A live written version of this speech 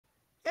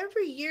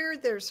every year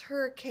there's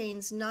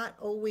hurricanes, not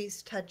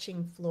always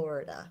touching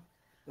Florida,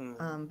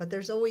 but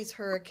there's always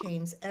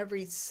hurricanes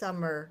every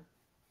summer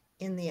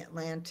in the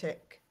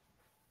Atlantic,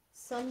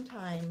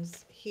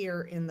 sometimes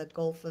here in the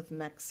Gulf of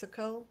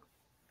Mexico,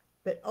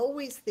 but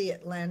always the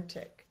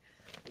Atlantic.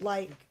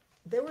 Like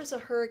there was a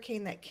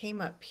hurricane that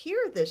came up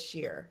here this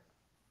year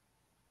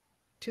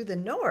to the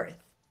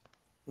north.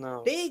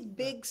 No.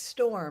 Big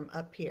storm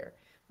up here.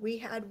 We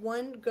had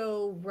one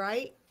go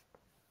right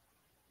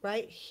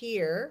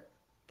here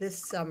this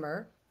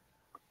summer,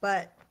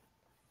 but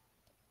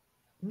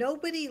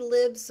nobody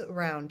lives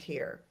around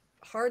here.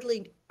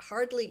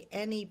 Hardly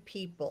any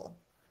people.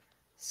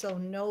 So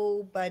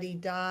nobody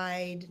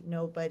died,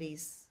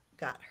 nobody's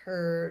got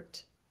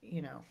hurt,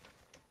 you know.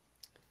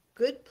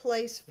 Good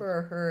place for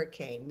a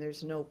hurricane.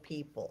 There's no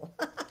people.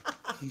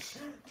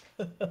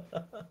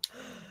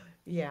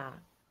 Yeah,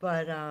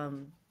 but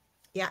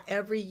yeah,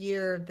 every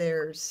year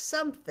there's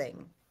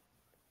something.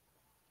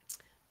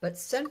 But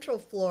Central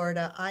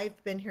Florida,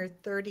 I've been here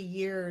 30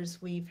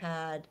 years, we've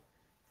had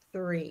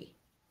 3.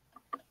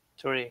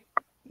 3.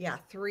 Yeah,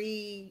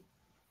 3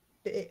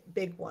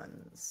 big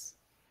ones.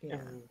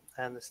 Yeah.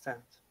 I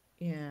understand.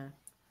 Yeah.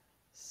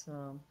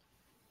 So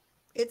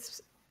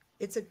it's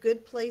a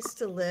good place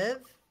to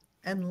live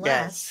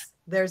unless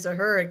there's a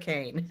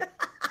hurricane.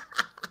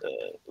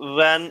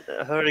 When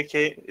a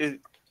hurricane,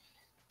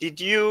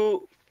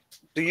 do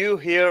you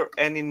hear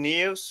any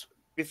news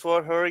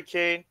before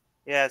hurricane?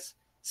 Yes,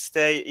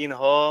 stay in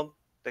home.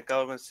 The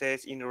government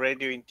says in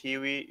radio, in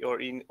TV,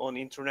 or on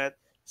internet,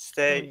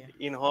 stay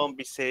in home,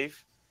 be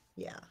safe.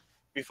 Yeah.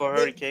 Before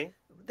hurricane.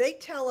 They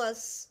tell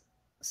us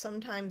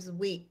sometimes a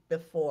week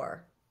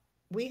before.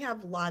 We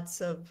have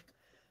lots of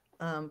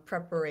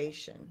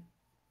preparation.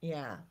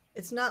 Yeah.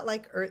 It's not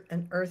like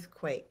an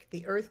earthquake.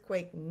 The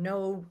earthquake,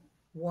 no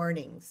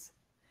warnings.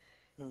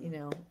 You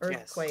know,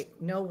 earthquake,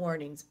 no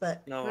warnings.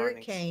 But No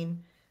hurricane,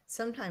 warnings.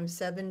 Sometimes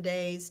 7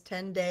 days,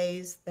 10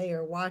 days, they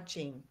are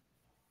watching.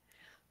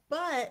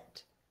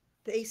 But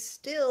they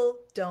still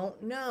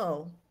don't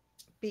know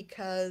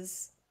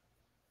because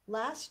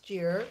last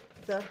year,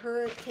 the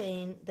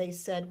hurricane, they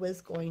said,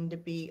 was going to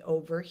be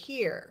over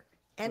here.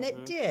 And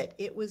it did.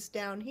 It was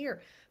down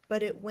here.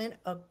 But it went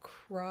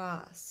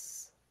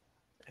across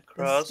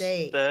the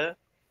state. The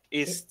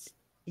east.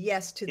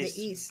 Yes, to the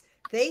east.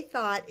 They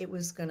thought it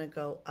was going to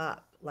go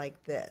up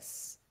like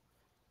this.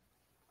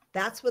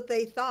 That's what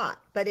they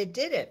thought. But it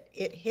didn't.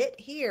 It hit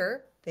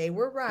here. They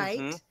were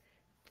right.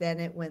 Then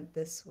it went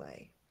this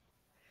way.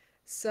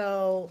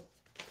 So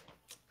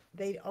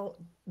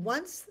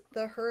once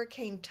the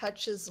hurricane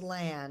touches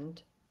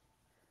land,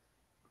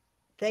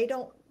 they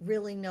don't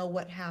really know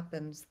what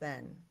happens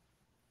then.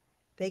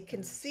 They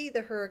can see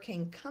the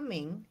hurricane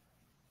coming,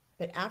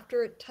 but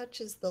after it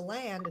touches the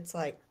land, it's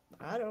like,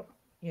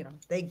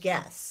 they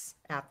guess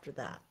after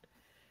that.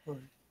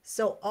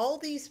 So all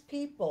these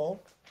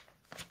people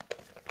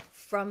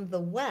from the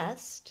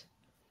west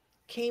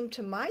came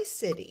to my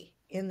city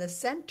in the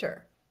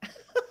center.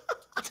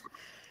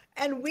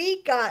 And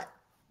we got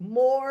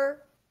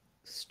more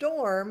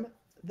storm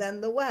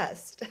than the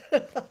west.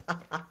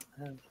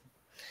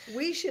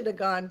 We should have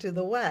gone to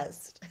the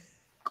west.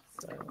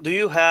 So. Do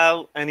you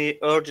have any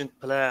urgent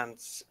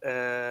plans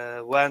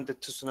when the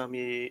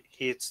tsunami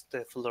hits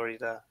the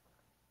Florida?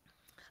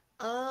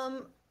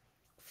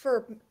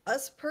 For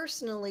us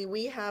personally,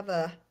 we have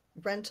a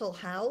rental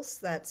house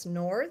that's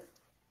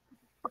north,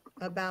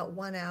 about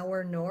 1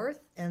 hour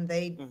north, and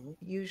they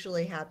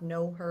usually have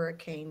no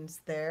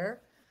hurricanes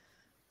there.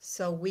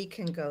 So we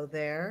can go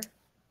there.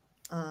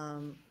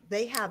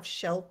 They have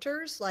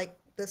shelters, like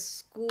the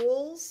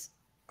schools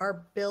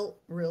are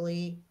built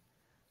really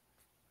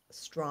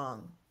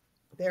strong.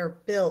 They're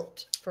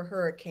built for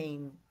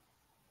hurricane.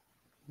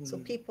 So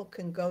people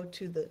can go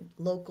to the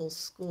local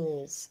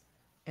schools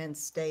and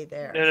stay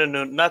there.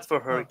 No, not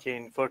for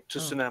hurricane, for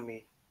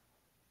tsunami.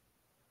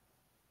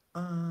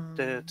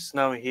 The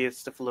tsunami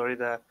hits the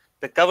Florida.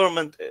 The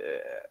government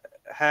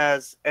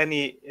has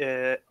any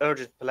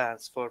urgent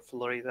plans for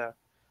Florida,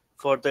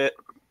 for the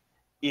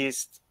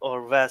east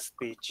or west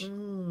beach?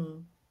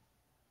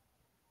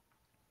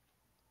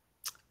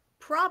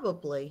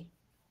 Probably.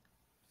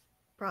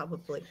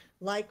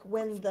 Like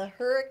when the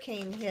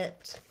hurricane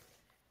hit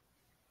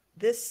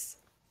this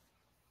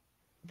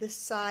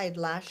side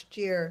last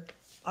year,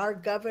 our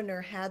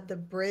governor had the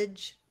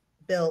bridge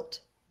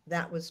built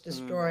that was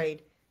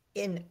destroyed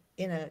in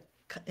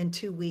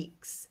 2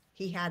 weeks.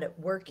 He had it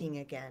working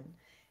again.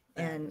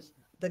 And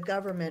the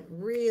government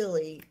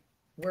really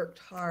worked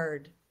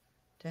hard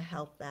to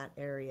help that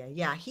area.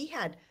 Yeah, he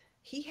had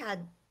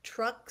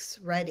trucks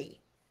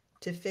ready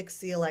to fix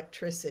the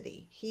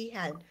electricity. He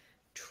had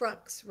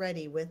trucks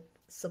ready with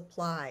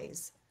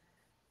supplies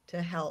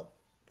to help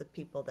the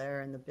people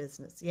there in the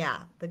business.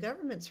 Yeah, the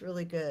government's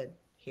really good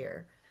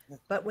here.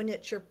 But when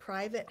it's your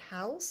private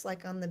house,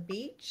 like on the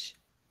beach,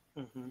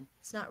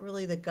 it's not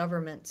really the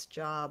government's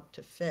job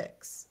to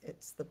fix.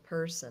 It's the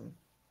person.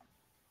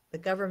 The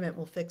government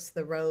will fix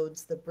the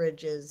roads, the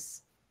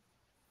bridges,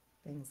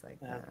 things like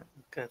that.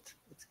 Good.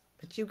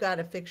 but you got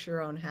to fix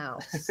your own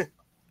house.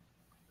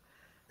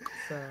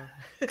 So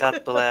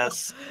God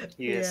bless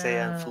USA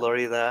and yeah,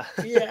 Florida.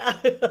 yeah.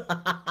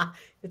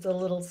 It's a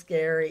little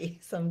scary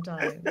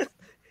sometimes.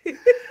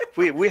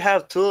 We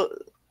have 2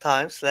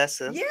 times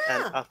lesson,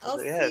 and Yeah, after I'll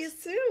the see you yes,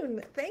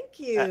 soon. Thank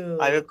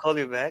I will you. call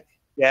you back.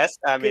 Yes,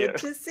 I'm here. Good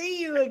to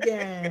see you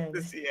Good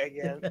to again. see you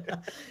again.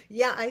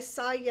 Yeah, I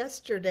saw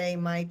yesterday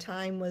my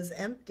time was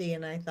empty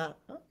and I thought,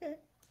 okay.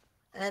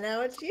 And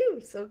now it's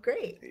you. So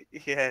great.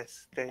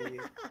 Yes, thank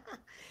you.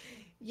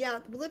 Yeah,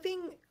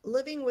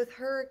 living with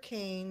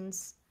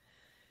hurricanes,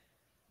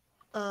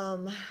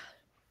 um,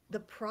 the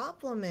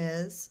problem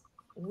is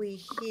we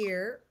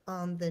hear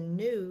on the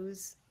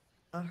news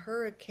a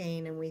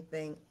hurricane and we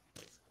think,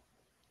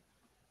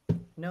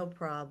 no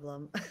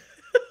problem.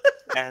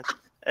 And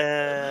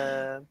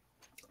uh,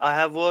 I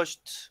have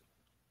watched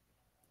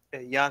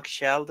a Young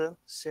Sheldon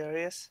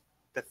series,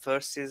 the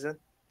first season.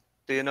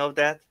 Do you know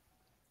that?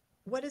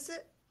 What is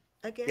it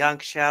again? Young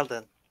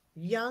Sheldon.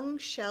 Young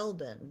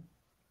Sheldon.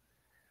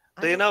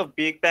 I Do you don't. know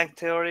Big Bang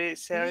Theory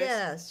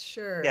series? Yes,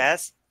 sure.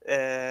 Yes.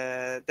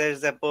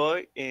 There's a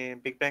boy in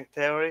Big Bang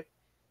Theory,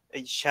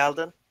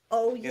 Sheldon.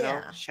 Oh, You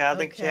know, yeah.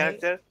 Sheldon Okay.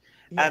 character.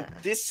 And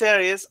Yeah. this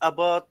series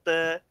about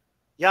the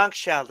young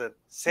Sheldon,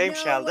 same No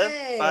Sheldon,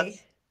 but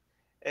way.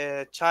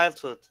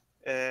 childhood.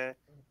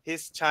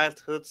 His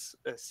childhood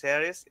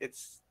series.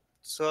 It's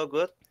so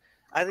good.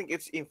 I think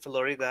it's in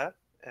Florida.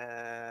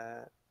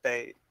 Uh,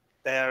 they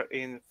they are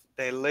in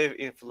they live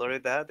in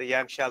Florida. The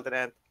young Sheldon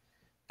and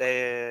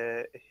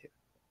they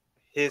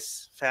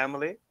his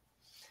family,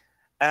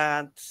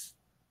 and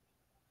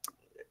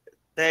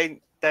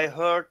they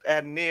heard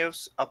a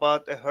news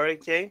about a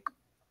hurricane,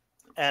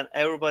 and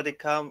everybody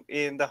come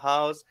in the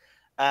house,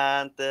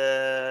 and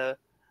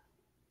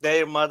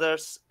their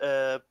mothers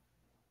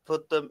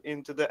put them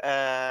into the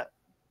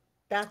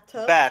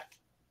Bathtub? bath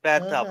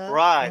bathtub, Uh-huh.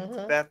 right,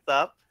 Uh-huh.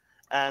 bathtub,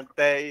 and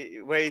they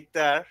wait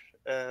there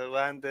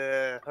when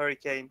the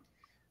hurricane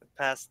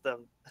passed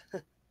them.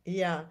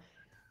 Yeah.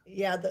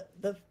 Yeah,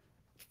 the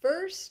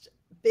first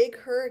big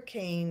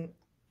hurricane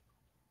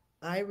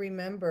I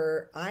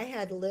remember, I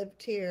had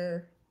lived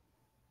here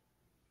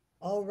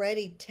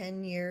already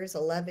 10 years,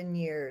 11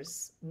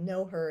 years,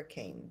 no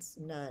hurricanes,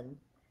 none.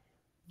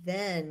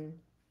 Then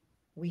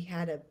we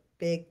had a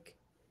big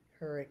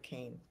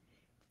hurricane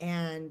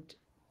and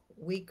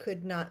we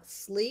could not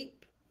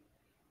sleep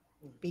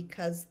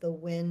because the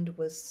wind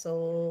was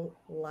so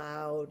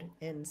loud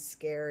and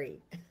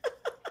scary.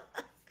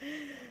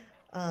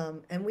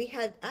 And we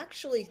had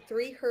actually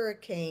 3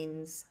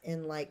 hurricanes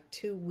in like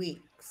 2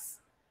 weeks.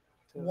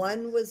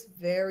 One was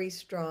very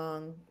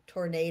strong,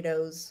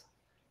 tornadoes,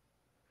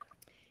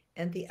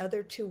 and the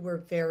other 2 were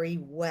very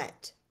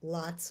wet,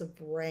 lots of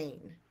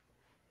rain.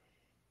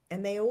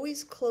 And they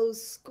always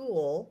close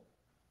school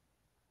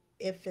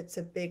if it's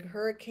a big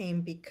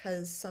hurricane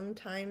because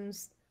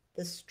sometimes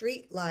the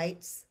street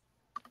lights,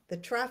 the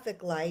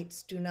traffic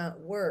lights do not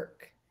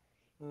work.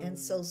 And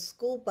so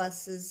school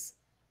buses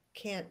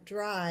can't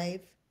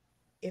drive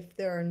if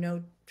there are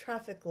no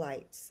traffic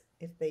lights,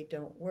 if they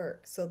don't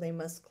work. So they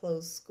must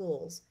close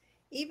schools.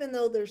 Even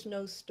though there's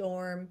no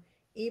storm,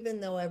 even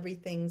though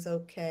everything's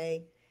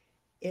okay,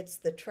 it's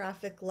the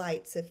traffic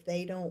lights. If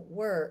they don't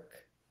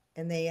work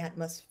and they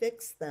must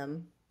fix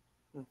them,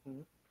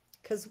 Mhm.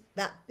 because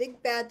that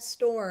big bad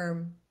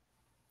storm,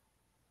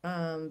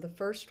 the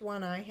first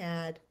one I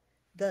had,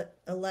 the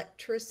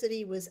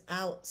electricity was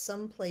out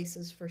some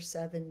places for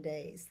 7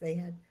 days. They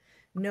had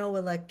no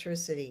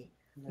electricity.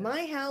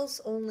 My house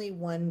only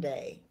 1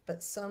 day,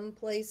 but some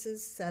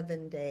places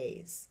 7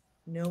 days,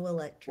 no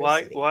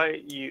electricity. Why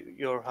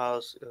your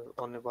house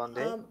only one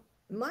day?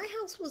 My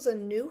house was a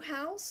new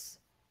house,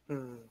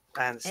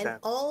 I and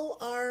understand. all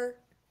our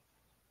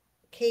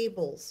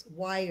cables,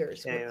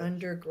 wires were Yeah,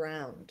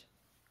 underground.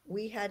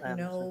 We had I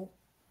understand.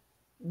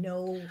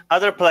 no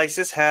Other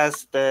places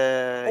has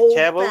the old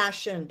cable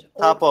fashioned,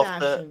 top old of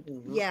the fashioned.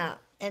 Yeah,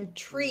 and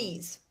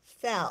trees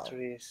fell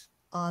trees,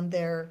 on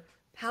their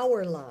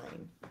power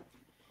line.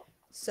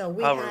 So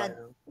power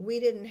line. we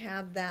didn't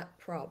have that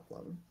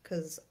problem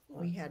because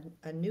we had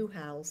a new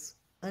house,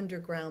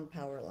 underground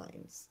power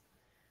lines.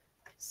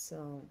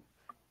 So,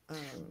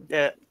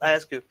 Yeah, I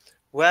ask you,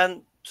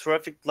 when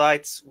traffic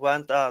lights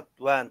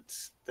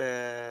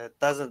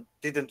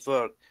didn't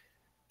work,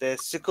 the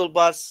school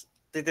bus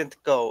didn't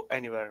go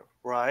anywhere,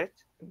 right?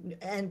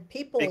 and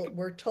people Bec-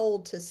 were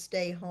told to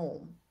stay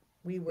home.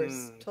 We were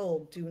mm,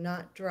 told, do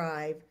not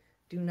drive,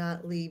 do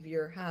not leave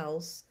your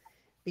house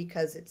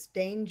because it's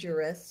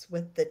dangerous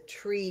with the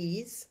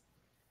trees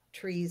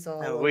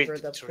all and over with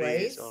the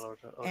trees all place,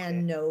 over.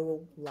 and Okay.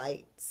 no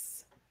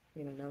lights,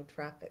 no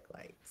traffic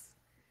lights.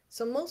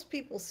 So most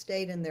people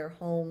stayed in their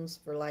homes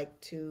for like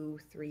 2,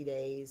 3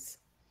 days.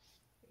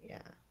 Yeah.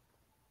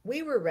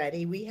 We were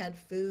ready. We had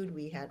food,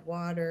 we had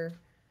water.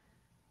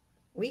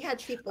 We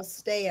had people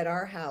stay at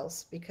our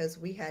house because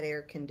we had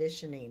air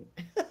conditioning.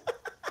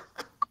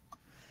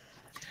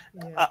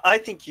 Yeah. I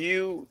think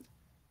you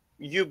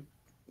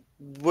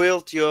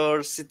built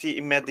your city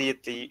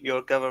immediately.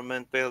 Your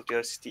government built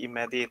your city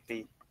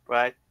immediately,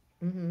 right?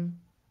 Mm-hmm.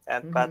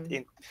 And but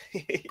in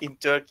in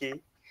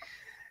Turkey,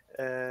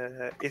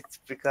 it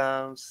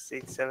becomes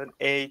 6, 7,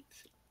 8.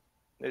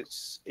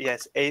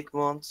 Yes, 8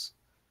 months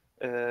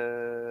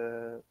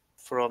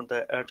from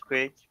the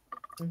earthquake.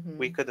 Mm-hmm.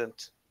 We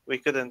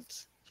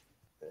couldn't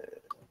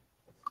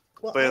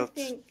Well, build.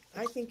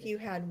 I think you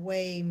had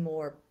way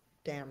more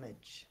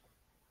damage.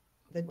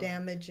 The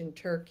damage in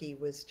Turkey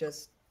was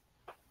just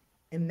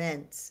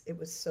immense. It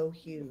was so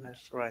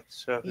huge. Right,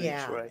 so huge,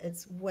 Yeah, right.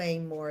 it's way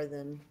more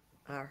than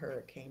our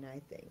hurricane, I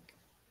think.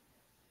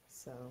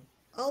 So,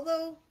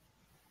 although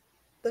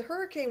the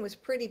hurricane was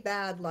pretty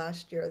bad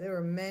last year, there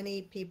were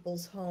many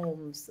people's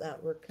homes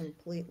that were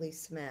completely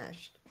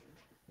smashed.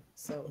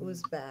 So it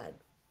was bad.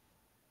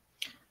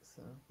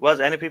 So, Was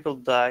any people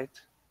died?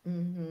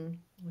 mm-hmm.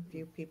 A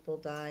few people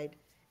died,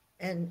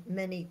 and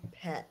many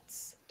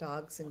pets,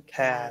 dogs and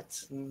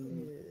Pets. cats.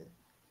 Ugh,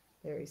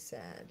 very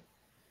sad.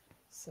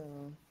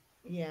 So,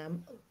 yeah,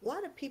 a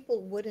lot of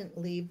people wouldn't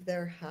leave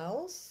their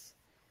house.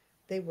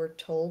 They were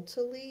told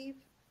to leave.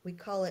 We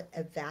call it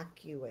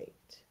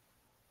evacuate.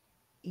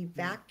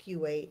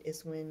 Evacuate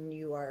is when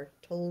you are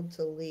told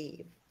to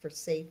leave for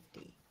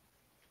safety.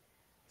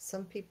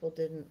 Some people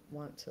didn't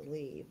want to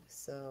leave,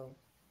 so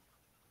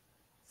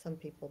some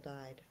people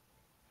died.